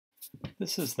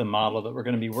This is the model that we're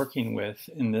going to be working with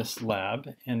in this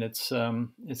lab, and it's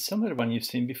similar to one you've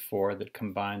seen before that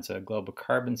combines a global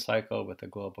carbon cycle with a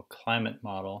global climate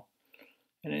model,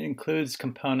 and it includes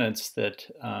components that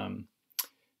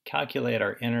calculate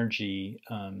our energy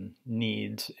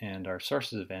needs and our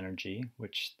sources of energy,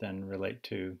 which then relate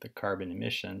to the carbon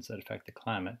emissions that affect the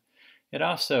climate. It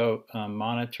also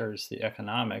monitors the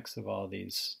economics of all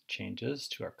these changes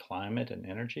to our climate and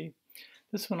energy.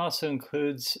 This one also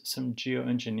includes some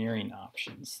geoengineering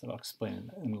options that I'll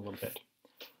explain in a little bit.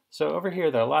 So over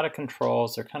here, there are a lot of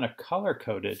controls. They're kind of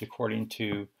color-coded according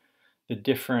to the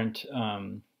different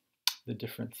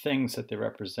things that they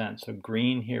represent. So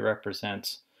green here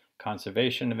represents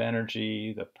conservation of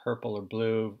energy. The purple or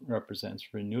blue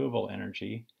represents renewable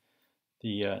energy.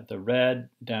 The red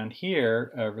down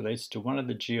here relates to one of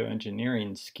the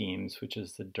geoengineering schemes, which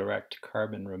is the direct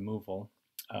carbon removal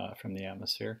from the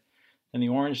atmosphere. And the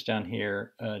orange down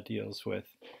here deals with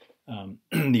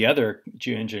the other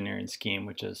geoengineering scheme,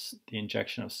 which is the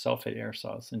injection of sulfate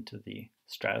aerosols into the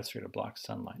stratosphere to block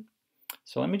sunlight.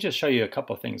 So let me just show you a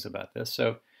couple of things about this.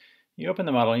 So you open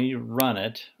the model and you run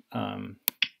it,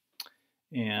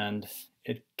 and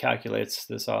it calculates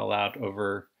this all out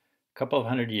over a couple of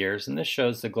hundred years. And this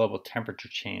shows the global temperature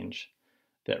change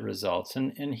that results.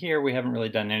 And here we haven't really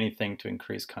done anything to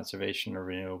increase conservation or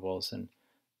renewables, and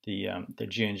the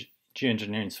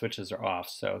geoengineering switches are off.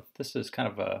 So this is kind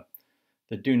of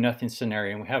the do-nothing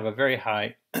scenario. And we have a very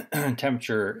high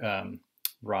temperature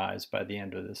rise by the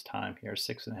end of this time here,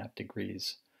 6.5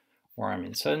 degrees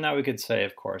warming. So now we could say,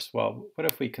 of course, well, what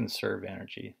if we conserve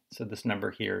energy? So this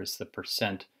number here is the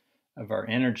percent of our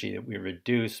energy that we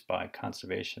reduce by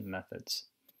conservation methods.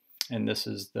 And this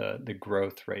is the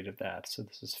growth rate of that. So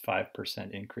this is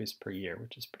 5% increase per year,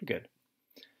 which is pretty good.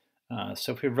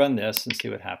 So if we run this and see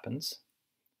what happens,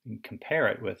 we can compare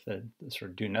it with the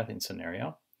sort of do-nothing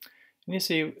scenario. And you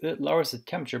see it lowers the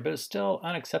temperature, but it's still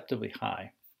unacceptably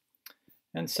high.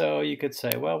 And so you could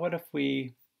say, well, what if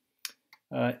we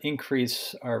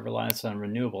increase our reliance on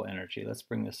renewable energy? Let's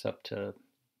bring this up to,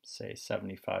 say,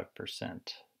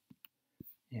 75%.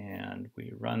 And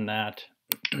we run that,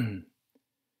 and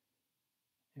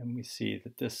we see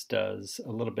that this does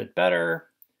a little bit better.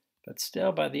 But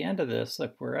still, by the end of this,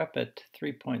 look, we're up at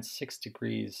 3.6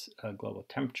 degrees global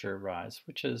temperature rise,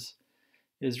 which is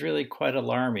really quite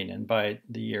alarming. And by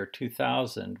the year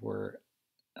 2000,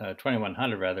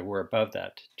 2100 rather, we're above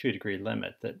that 2-degree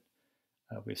limit that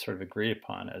we've sort of agreed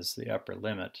upon as the upper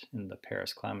limit in the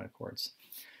Paris Climate Accords.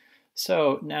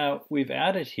 So now we've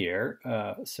added here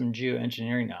some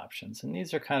geoengineering options, and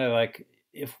these are kind of like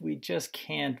if we just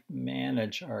can't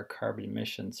manage our carbon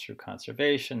emissions through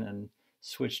conservation and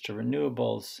switch to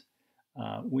renewables,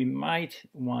 we might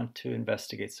want to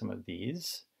investigate some of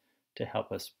these to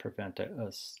help us prevent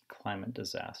a climate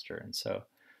disaster. And so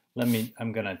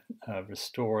I'm going to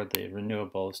restore the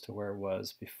renewables to where it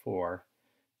was before.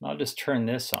 And I'll just turn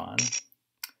this on.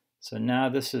 So now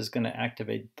this is going to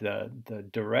activate the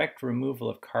direct removal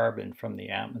of carbon from the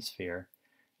atmosphere,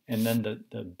 and then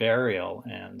the burial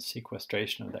and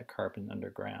sequestration of that carbon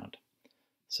underground.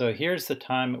 So here's the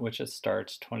time at which it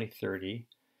starts, 2030.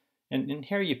 And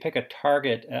here you pick a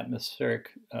target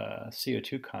atmospheric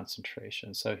CO2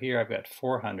 concentration. So here I've got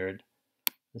 400.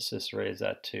 Let's just raise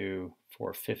that to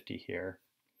 450 here.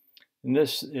 And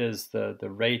this is the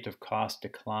rate of cost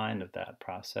decline of that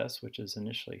process, which is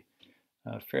initially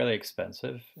fairly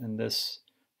expensive. And this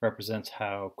represents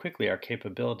how quickly our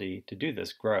capability to do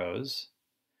this grows.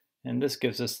 And this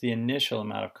gives us the initial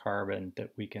amount of carbon that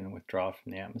we can withdraw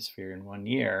from the atmosphere in 1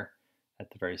 year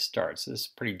at the very start. So this is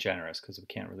pretty generous because we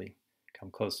can't really come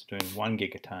close to doing 1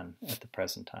 gigaton at the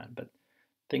present time. But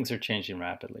things are changing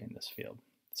rapidly in this field.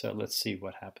 So let's see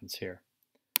what happens here.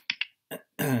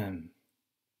 And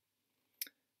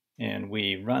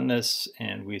we run this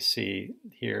and we see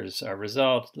here's our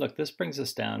result. Look, this brings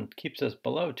us down, keeps us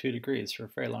below 2 degrees for a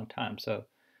very long time. So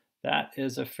that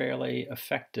is a fairly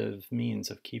effective means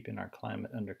of keeping our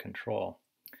climate under control.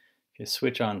 If you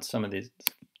switch on some of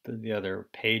the other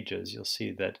pages, you'll see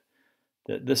that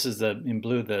this is in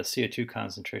blue, the CO2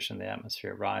 concentration in the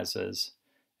atmosphere rises,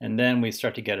 and then we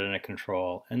start to get it under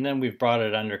control. And then we've brought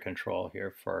it under control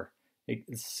here for,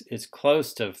 it's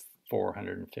close to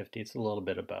 450, it's a little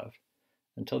bit above,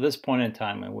 until this point in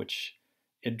time in which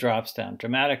it drops down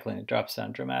dramatically, and it drops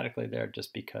down dramatically there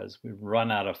just because we've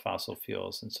run out of fossil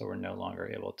fuels, and so we're no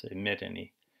longer able to emit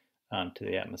any to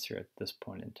the atmosphere at this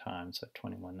point in time, so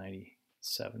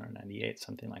 2197 or 98,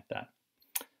 something like that.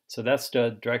 So that's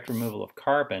the direct removal of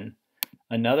carbon.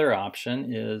 Another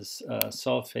option is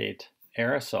sulfate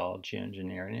aerosol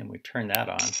geoengineering, and we turn that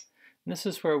on. And this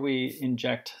is where we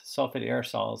inject sulfate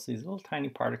aerosols, these little tiny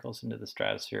particles into the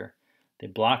stratosphere. They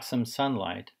block some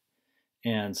sunlight.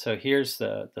 And so here's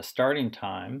the starting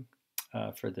time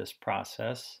for this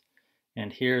process.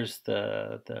 And here's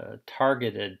the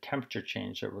targeted temperature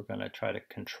change that we're going to try to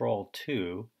control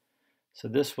to. So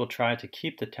this will try to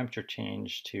keep the temperature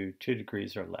change to 2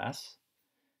 degrees or less.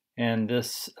 And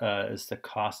this is the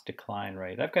cost decline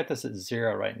rate. I've got this at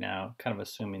 0 right now, kind of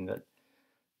assuming that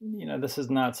this is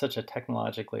not such a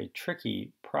technologically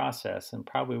tricky process, and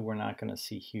probably we're not going to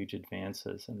see huge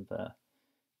advances in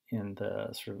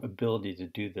the sort of ability to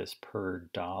do this per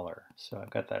dollar. So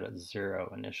I've got that at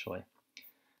 0 initially.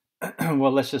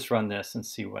 Well, let's just run this and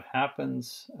see what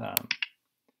happens.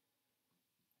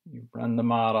 You run the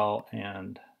model,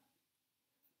 and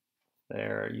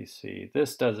there you see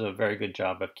this does a very good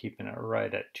job of keeping it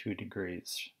right at 2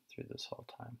 degrees through this whole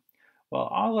time. Well,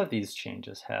 all of these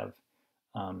changes have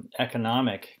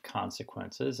economic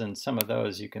consequences, and some of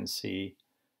those you can see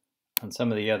on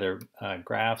some of the other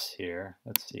graphs here.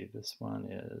 Let's see, this one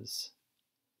is,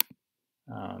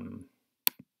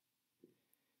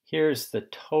 here's the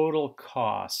total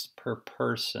cost per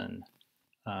person,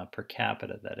 per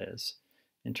capita that is,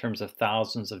 in terms of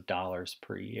thousands of dollars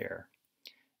per year.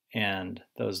 And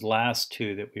those last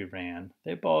two that we ran,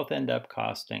 they both end up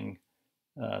costing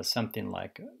something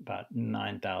like about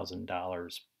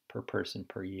 $9,000 per person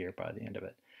per year by the end of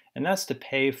it. And that's to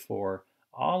pay for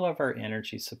all of our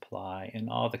energy supply and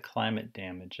all the climate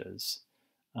damages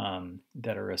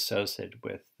that are associated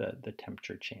with the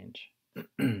temperature change.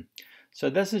 So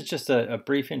this is just a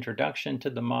brief introduction to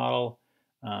the model.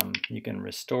 You can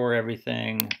restore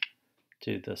everything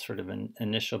to the sort of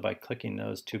initial by clicking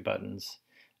those two buttons.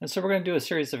 And so we're going to do a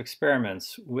series of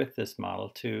experiments with this model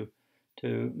to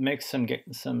make some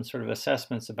sort of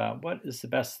assessments about what is the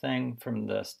best thing from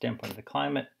the standpoint of the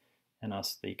climate and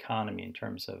also the economy in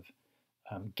terms of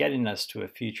getting us to a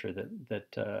future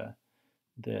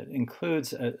that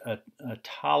includes a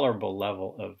tolerable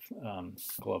level of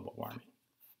global warming.